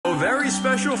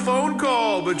special phone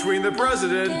call between the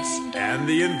president and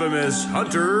the infamous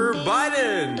Hunter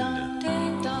Biden.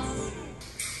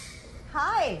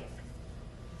 Hi.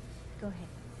 Go ahead.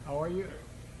 How are you?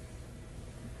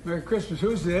 Merry Christmas.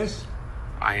 Who's this?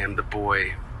 I am the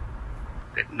boy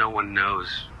that no one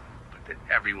knows, but that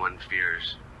everyone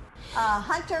fears.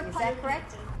 Hunter, is that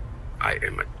correct? I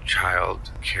am a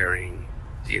child carrying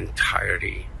the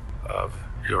entirety of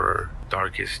your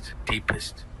darkest,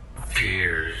 deepest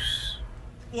fears.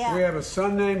 Yeah. We have a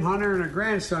son named Hunter and a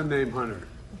grandson named Hunter.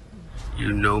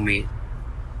 You know me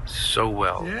so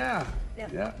well. Yeah.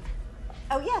 Yeah.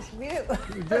 Oh, yes, we do.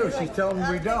 We do. She's telling me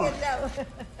we don't.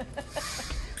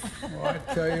 Well, I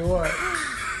tell you what.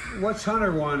 What's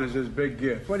Hunter want as his big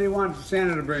gift? What do you want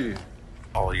Santa to bring you?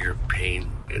 All your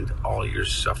pain and all your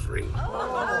suffering.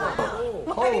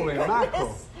 Holy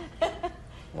mackerel.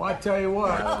 Well, I tell you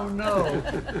what. Oh, no.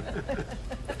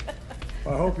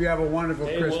 Well, I hope you have a wonderful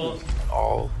Christmas.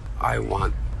 All I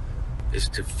want is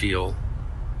to feel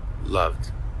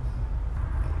loved.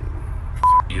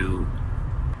 You.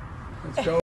 Let's go.